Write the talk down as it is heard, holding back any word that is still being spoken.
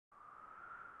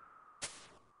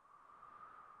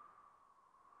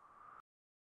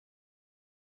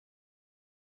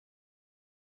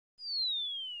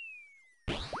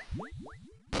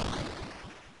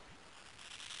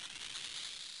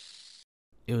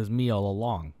It was me all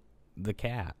along. The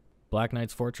cat. Black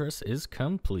Knight's fortress is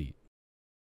complete.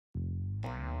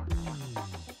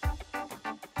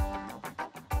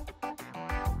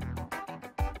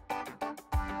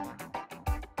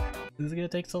 This is gonna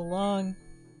take so long.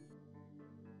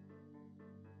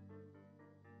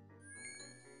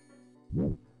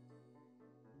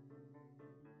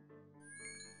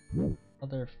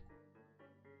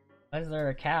 Why is there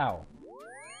a cow?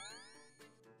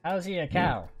 How is he a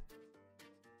cow?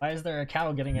 Why is there a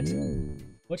cow getting it?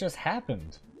 What just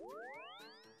happened?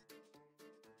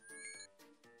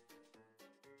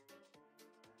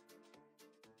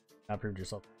 Not proved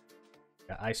yourself.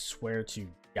 I swear to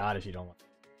God if you don't want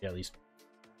to, at least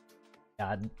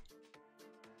God.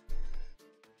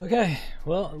 Okay,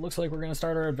 well, it looks like we're gonna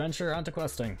start our adventure onto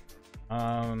questing.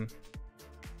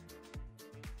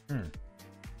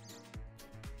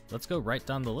 Let's go right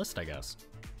down the list, I guess.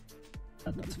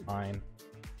 That's fine.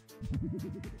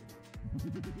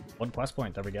 One quest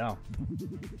point, there we go.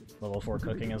 Level 4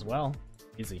 cooking as well.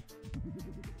 Easy.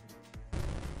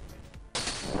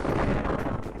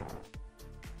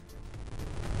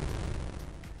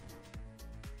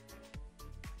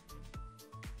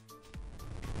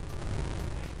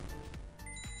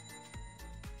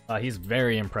 He's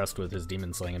very impressed with his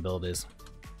demon slaying abilities.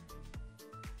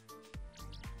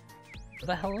 Where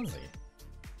the hell is he?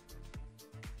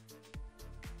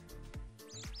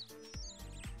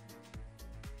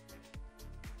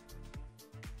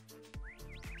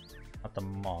 Not the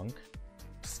monk.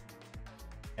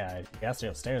 Yeah, he has to be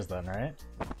upstairs then, right?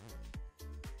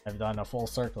 I've done a full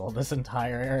circle of this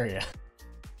entire area.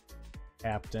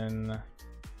 Captain.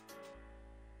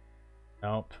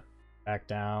 Nope. Back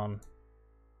down.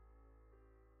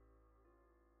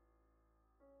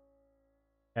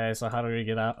 Okay, so how do we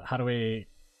get out? How do we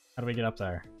get up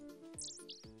there?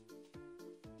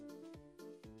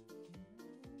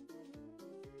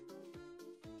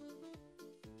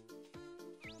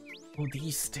 Oh,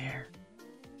 these stairs.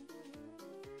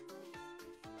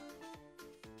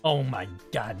 Oh my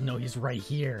God, no, he's right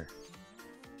here.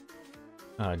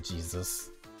 Oh, Jesus.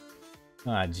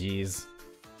 Ah, jeez.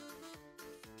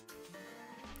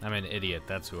 I'm an idiot,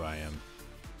 that's who I am.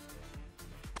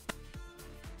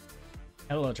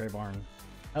 Hello, Trayborn.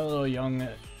 Hello, young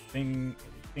thing.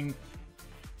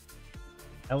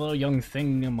 Hello, young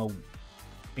thingamy.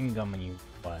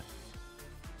 What?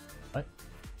 What?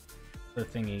 The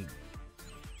thingy.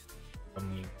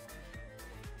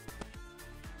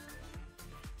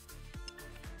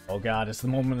 Oh God, it's the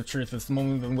moment of truth. It's the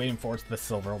moment we've been waiting for. It's the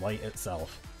silver light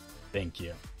itself. Thank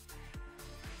you.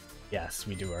 Yes,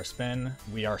 we do our spin.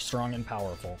 We are strong and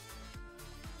powerful.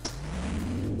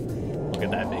 Look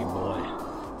at that big boy.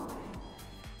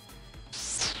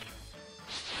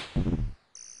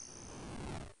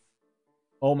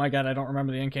 Oh my God, I don't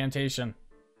remember the incantation.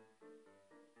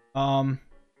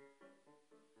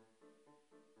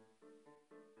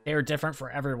 They are different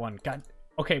for everyone. God.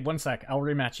 Okay, one sec. I'll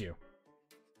rematch you.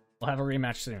 We'll have a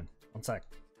rematch soon. One sec.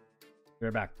 Be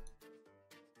right back.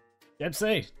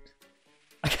 Gypsy!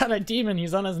 I got a demon.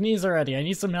 He's on his knees already. I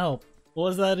need some help. What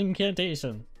was that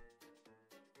incantation?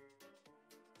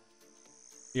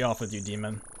 Be off with you,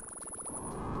 demon.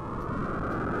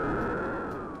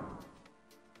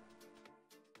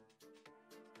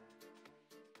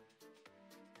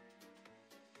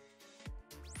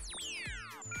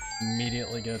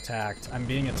 Immediately get attacked. I'm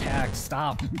being attacked.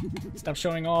 Stop. Stop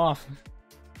showing off.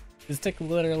 This took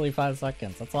literally 5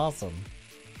 seconds. That's awesome.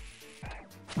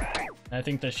 I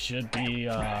think this should be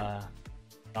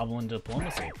Goblin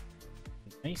Diplomacy.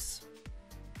 Nice.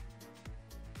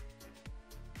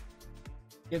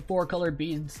 Give 4 colored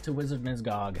beads to Wizard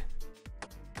Mizgog.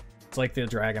 It's like the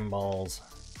Dragon Balls.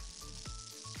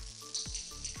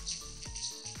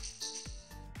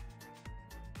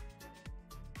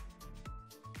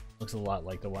 Looks a lot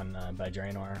like the one by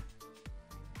Draenor.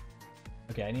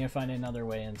 Okay, I need to find another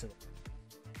way into the...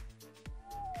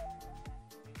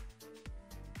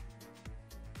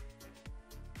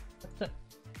 What the...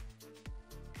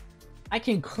 I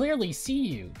can clearly see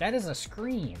you! That is a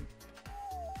scream!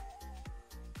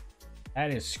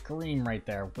 That is Scream right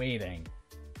there, waiting.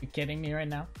 You kidding me right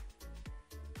now?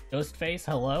 Ghostface,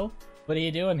 hello? What are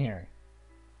you doing here?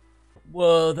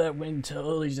 Whoa, that wind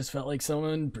totally just felt like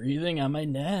someone breathing on my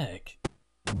neck.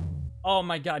 Oh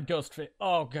my God, Ghostface.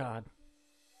 Oh God.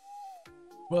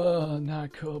 Whoa,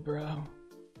 not cool, bro.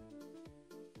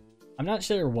 I'm not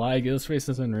sure why Ghostface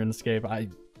is in RuneScape. I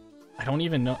don't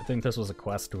even think this was a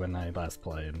quest when I last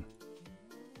played.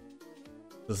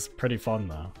 This is pretty fun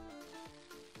though.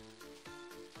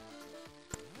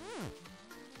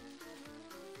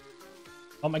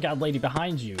 Oh my god, lady,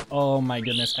 behind you. Oh my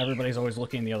goodness, everybody's always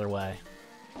looking the other way.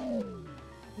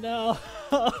 No!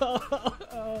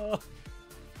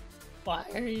 Why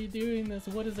are you doing this?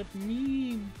 What does it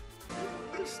mean?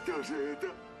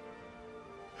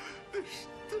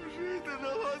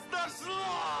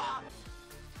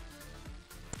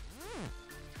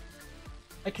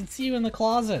 I can see you in the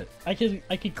closet. I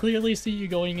can clearly see you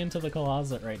going into the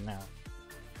closet right now.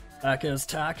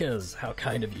 Takas, how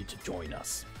kind of you to join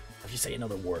us. If you say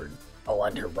another word, I'll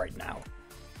end her right now.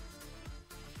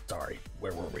 Sorry,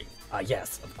 where were we?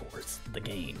 Yes, of course, the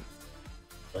game.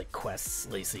 Like quests,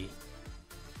 Lacey?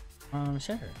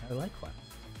 Sure, I like quests.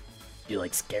 You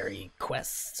like scary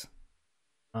quests?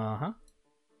 Uh-huh.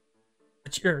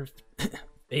 What's your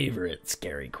favorite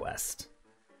scary quest?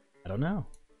 I don't know.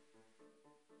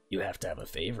 You have to have a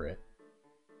favorite.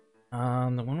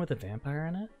 The one with the vampire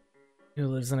in it? Who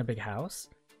lives in a big house?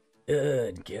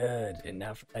 Good, good. And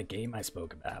now for that game I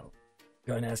spoke about.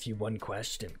 Go and ask you one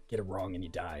question, get it wrong and you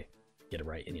die. Get it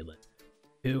right and you live.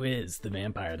 Who is the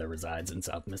vampire that resides in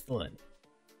South Misthalin?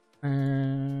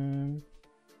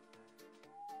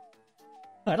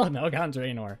 I don't know,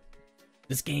 Gondraenor.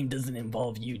 This game doesn't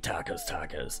involve you,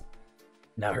 Tacos.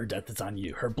 Now her death is on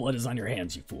you. Her blood is on your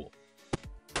hands, you fool.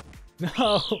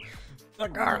 No!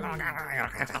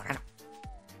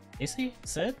 Casey?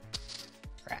 Sid?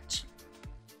 Scratch.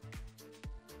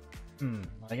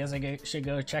 I guess I should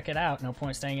go check it out. No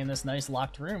point staying in this nice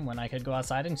locked room when I could go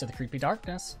outside into the creepy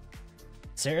darkness.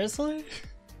 Seriously?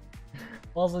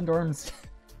 Walls and doors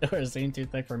seem too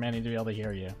thick for Manny to be able to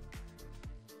hear you.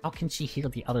 How can she hear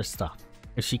the other stuff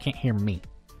if she can't hear me?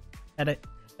 That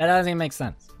doesn't even make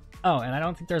sense. Oh, and I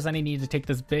don't think there's any need to take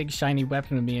this big shiny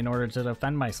weapon with me in order to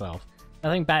defend myself.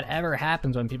 Nothing bad ever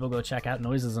happens when people go check out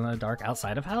noises in the dark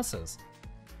outside of houses.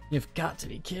 You've got to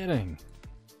be kidding.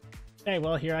 Okay,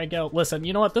 well, here I go. Listen,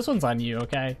 you know what? This one's on you,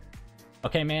 okay?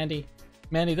 Okay, Mandy?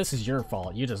 Mandy, this is your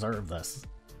fault. You deserve this.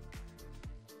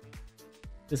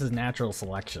 This is natural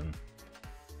selection.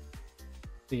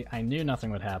 See, I knew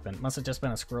nothing would happen. Must have just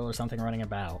been a squirrel or something running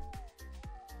about.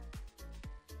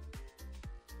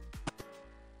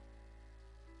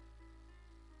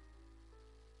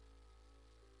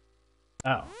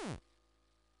 Oh.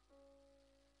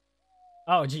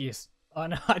 Oh, jeez. Oh,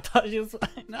 no, I thought you was...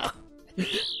 No.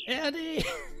 Andy!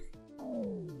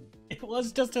 It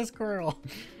was just a squirrel.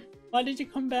 Why did you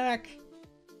come back?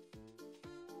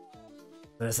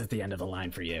 This is the end of the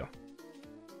line for you.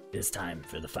 It is time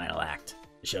for the final act.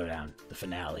 The showdown. The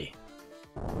finale.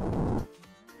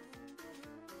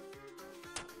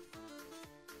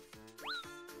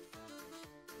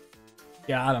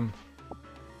 Got him.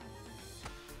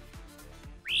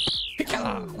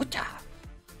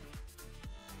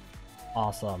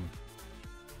 Awesome.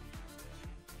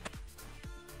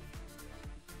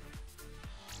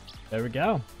 There we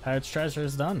go. Pirate's Treasure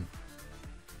is done.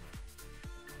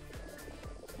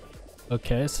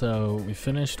 Okay, so we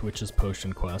finished Witch's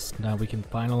Potion quest. Now we can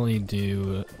finally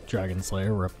do Dragon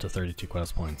Slayer. We're up to 32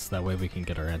 quest points. That way we can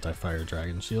get our anti-fire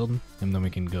dragon shield, and then we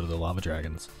can go to the lava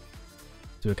dragons.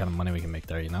 See what kind of money we can make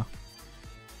there, you know?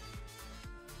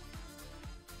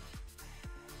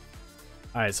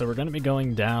 Alright, so we're going to be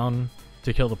going down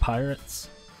to kill the pirates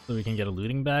so we can get a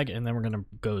looting bag, and then we're going to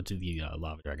go to the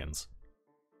lava dragons.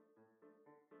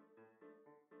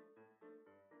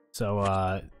 So,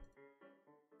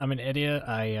 I'm an idiot.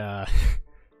 I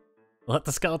let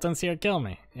the skeletons here kill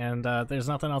me, and there's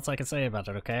nothing else I can say about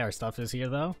it, okay? Our stuff is here,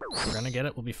 though. We're going to get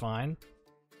it. We'll be fine.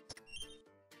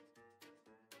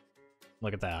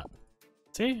 Look at that.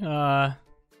 See? No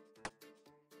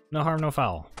harm, no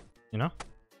foul. You know?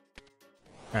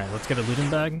 Alright, let's get a looting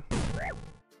bag.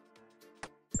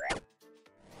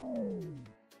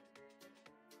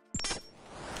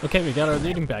 Okay, we got our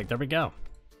looting bag. There we go.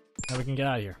 Now we can get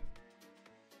out of here.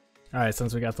 Alright,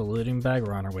 since we got the looting bag,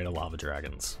 we're on our way to lava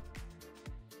dragons.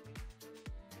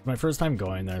 My first time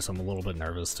going there, so I'm a little bit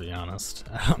nervous, to be honest.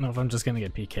 I don't know if I'm just gonna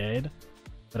get PK'd,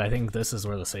 but I think this is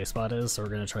where the safe spot is, so we're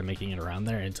gonna try making it around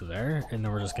there into there, and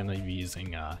then we're just gonna be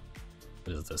using, what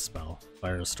is this spell?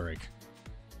 Fire Strike.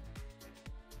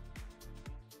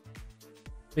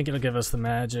 I think it'll give us the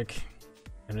magic,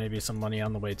 and maybe some money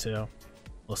on the way too.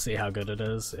 We'll see how good it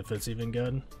is, if it's even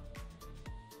good.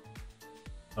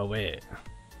 Oh wait,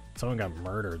 someone got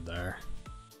murdered there.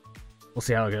 We'll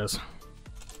see how it goes.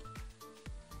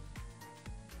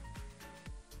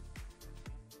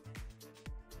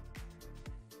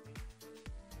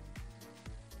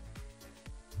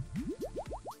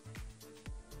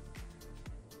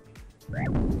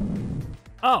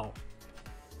 Oh!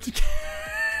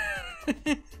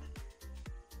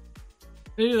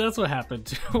 Maybe that's what happened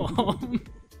to him.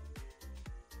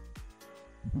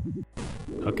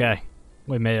 Okay,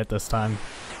 we made it this time.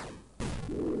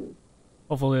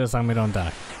 Hopefully this time we don't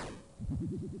die.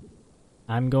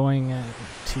 I'm going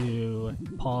to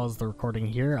pause the recording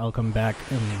here. I'll come back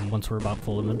once we're about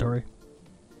full inventory.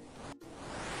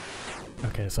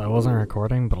 Okay, so I wasn't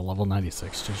recording, but a level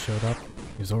 96 just showed up.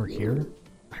 He's over here.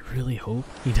 I really hope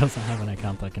he doesn't have an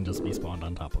account that can just be spawned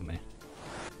on top of me.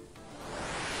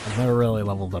 I've never really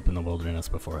leveled up in the wilderness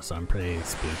before, so I'm pretty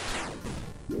spooked.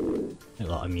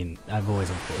 Well, I mean, I've always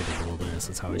avoided the wilderness,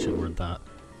 is how I should word that.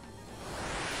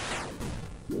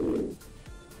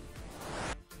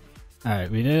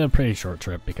 Alright, we did a pretty short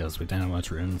trip because we didn't have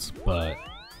much runes, but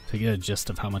to get a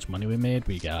gist of how much money we made,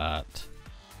 we got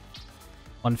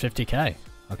 150k.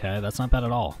 Okay, that's not bad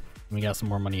at all. And we got some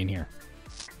more money in here.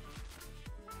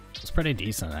 It's pretty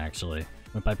decent, actually.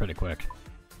 Went by pretty quick.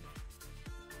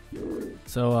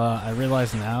 So, I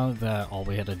realize now that all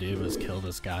we had to do was kill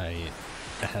this guy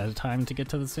ahead of time to get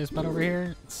to the safe spot over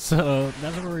here. So,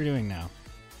 that's what we're doing now.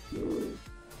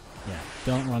 Yeah,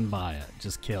 don't run by it.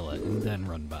 Just kill it, and then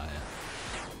run by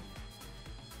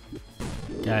it.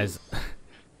 Guys,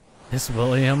 this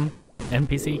William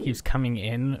NPC keeps coming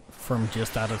in from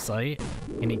just out of sight,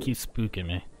 and he keeps spooking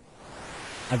me.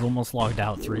 I've almost logged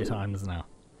out 3 times now.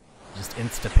 Just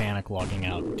insta-panic logging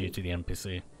out due to the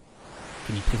NPC.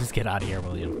 Can you please get out of here,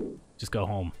 William? Just go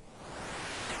home.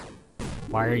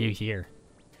 Why are you here?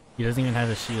 He doesn't even have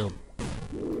a shield.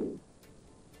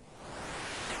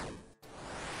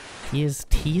 He is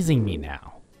teasing me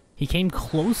now. He came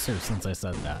closer since I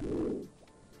said that.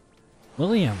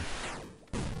 William!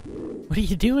 What are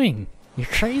you doing? You're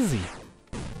crazy!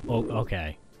 Oh,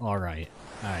 okay. Alright.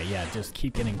 Alright, yeah, just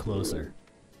keep getting closer.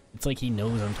 It's like he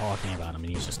knows I'm talking about him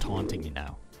and he's just taunting me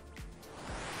now.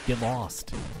 Get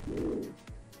lost.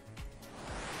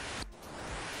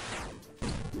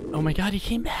 Oh my god, he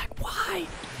came back! Why?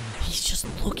 He's just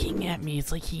looking at me.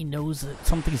 It's like he knows that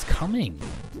something's coming.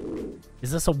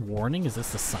 Is this a warning? Is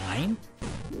this a sign?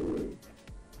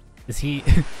 Is he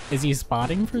is he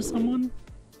spotting for someone?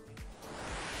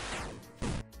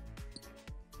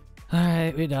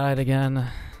 Alright, we died again.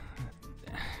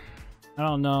 I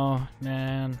don't know,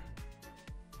 man.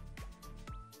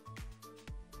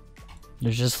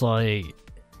 There's just like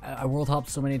I world hopped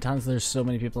so many times, there's so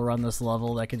many people around this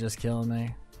level that could just kill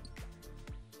me.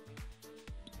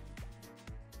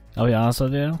 I'll be honest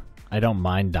with you, I don't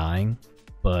mind dying,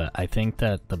 but I think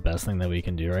that the best thing that we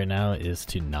can do right now is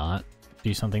to not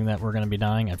do something that we're going to be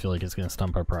dying. I feel like it's going to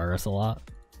stump our progress a lot.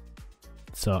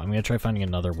 So I'm going to try finding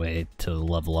another way to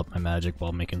level up my magic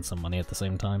while making some money at the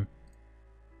same time.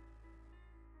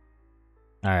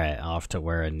 Alright, off to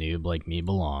where a noob like me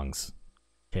belongs.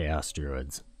 Chaos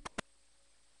Druids.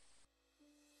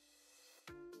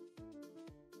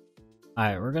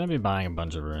 Alright, we're gonna be buying a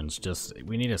bunch of runes,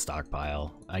 we need a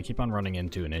stockpile. I keep on running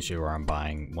into an issue where I'm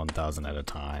buying 1,000 at a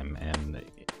time, and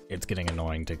it's getting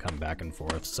annoying to come back and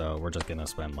forth, so we're just gonna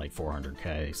spend like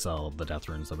 400k, sell the death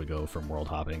runes that we go from world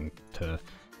hopping to...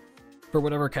 For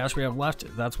whatever cash we have left,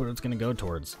 that's what it's gonna go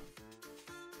towards.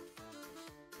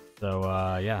 So,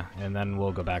 yeah, and then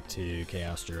we'll go back to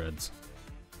Chaos Druids.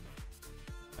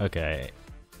 Okay,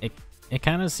 it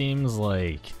kind of seems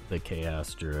like the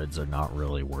Chaos Druids are not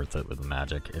really worth it with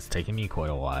magic. It's taken me quite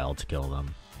a while to kill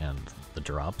them, and the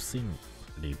drops seem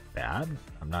pretty bad.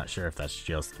 I'm not sure if that's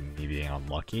just me being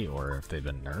unlucky or if they've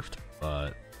been nerfed,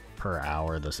 but per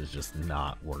hour this is just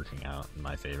not working out in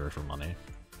my favor for money.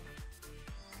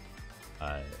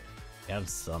 I have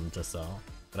some to sell,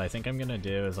 but I think I'm gonna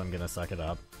do is I'm gonna suck it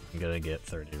up. I'm gonna get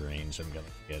 30 range, I'm gonna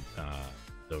get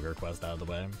Ogre quest out of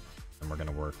the way, and we're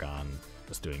gonna work on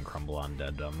just doing crumble on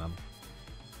dead on them.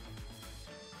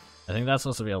 I think that's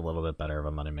supposed to be a little bit better of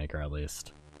a moneymaker at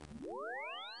least.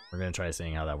 We're gonna try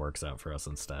seeing how that works out for us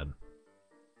instead.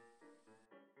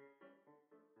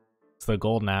 So the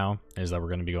goal now is that we're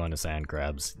gonna be going to sand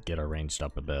crabs, get our ranged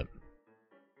up a bit, and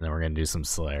then we're gonna do some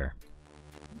Slayer.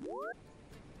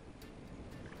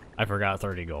 I forgot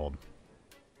 30 gold.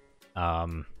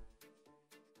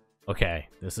 Okay,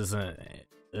 this isn't...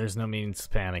 There's no means to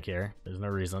panic here. There's no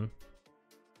reason.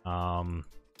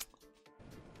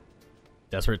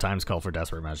 Desperate times call for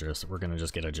desperate measures. We're gonna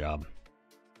just get a job.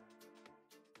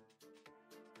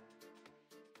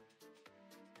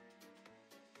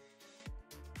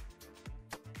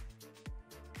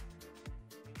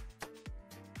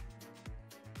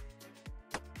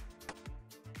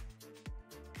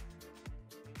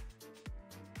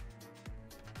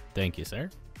 Thank you, sir.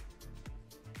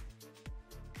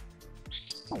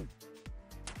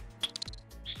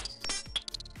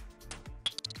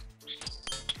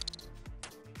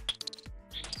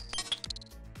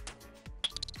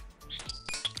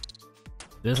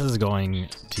 This is going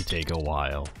to take a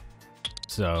while.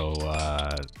 So,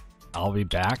 I'll be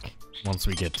back once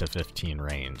we get to 15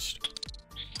 ranged.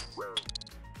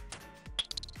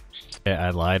 Okay,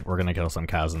 I lied. We're gonna kill some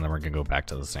cows and then we're gonna go back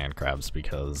to the sand crabs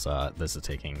because this is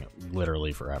taking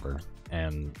literally forever.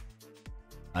 And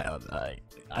I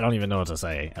don't even know what to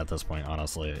say at this point,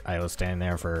 honestly. I was standing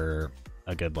there for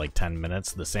a good like 10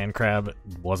 minutes. The sand crab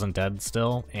wasn't dead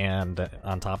still, and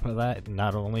on top of that,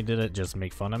 not only did it just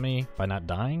make fun of me by not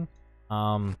dying,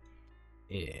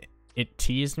 it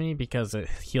teased me because it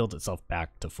healed itself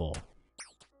back to full.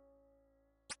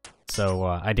 So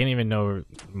I didn't even know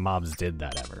mobs did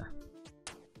that ever.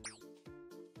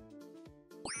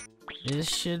 This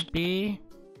should be,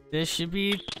 there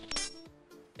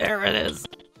it is,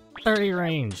 30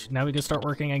 range. Now we can start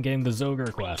working on getting the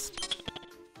Zoger quest.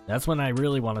 That's when I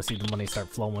really want to see the money start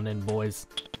flowing in, boys.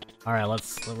 All right,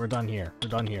 we're done here. We're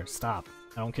done here. Stop.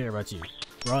 I don't care about you.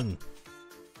 Run.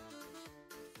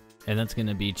 And that's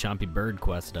gonna be Chompy Bird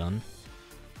quest done.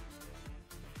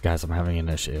 Guys, I'm having an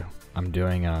issue. I'm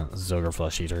doing Zoger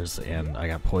flesh eaters and I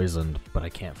got poisoned, but I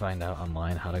can't find out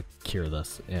online how to cure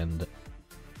this. And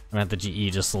I'm at the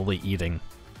GE just slowly eating.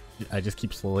 I just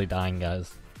keep slowly dying,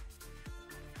 guys.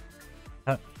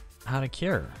 How to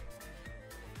cure?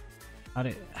 How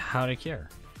to cure?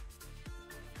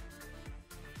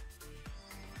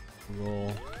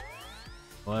 Google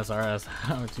OSRS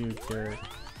how to cure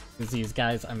disease.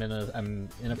 Guys, I'm in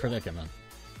a predicament.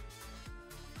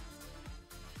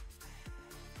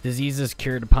 Disease is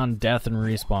cured upon death and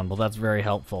respawn. Well, that's very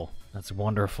helpful. That's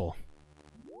wonderful.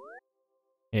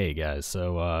 Hey guys,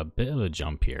 so a bit of a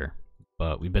jump here,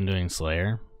 but we've been doing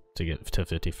Slayer to get to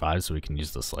 55 so we can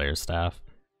use the Slayer staff.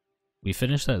 We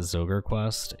finished that Zoger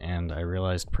quest, and I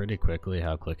realized pretty quickly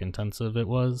how click intensive it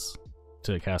was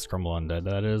to cast Crumble Undead,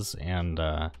 that is, and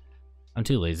I'm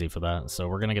too lazy for that, so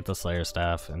we're gonna get the Slayer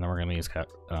staff, and then we're gonna use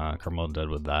Crumble Undead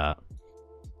with that.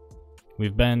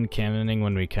 We've been cannoning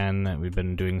when we can. We've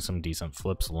been doing some decent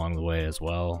flips along the way as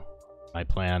well. My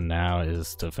plan now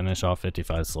is to finish off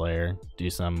 55 Slayer, do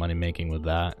some money making with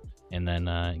that, and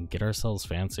then get ourselves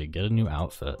fancy, get a new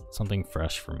outfit, something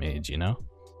fresh for Mage, you know?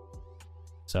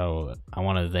 So I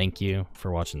want to thank you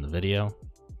for watching the video,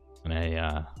 and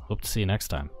I hope to see you next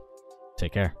time.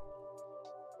 Take care.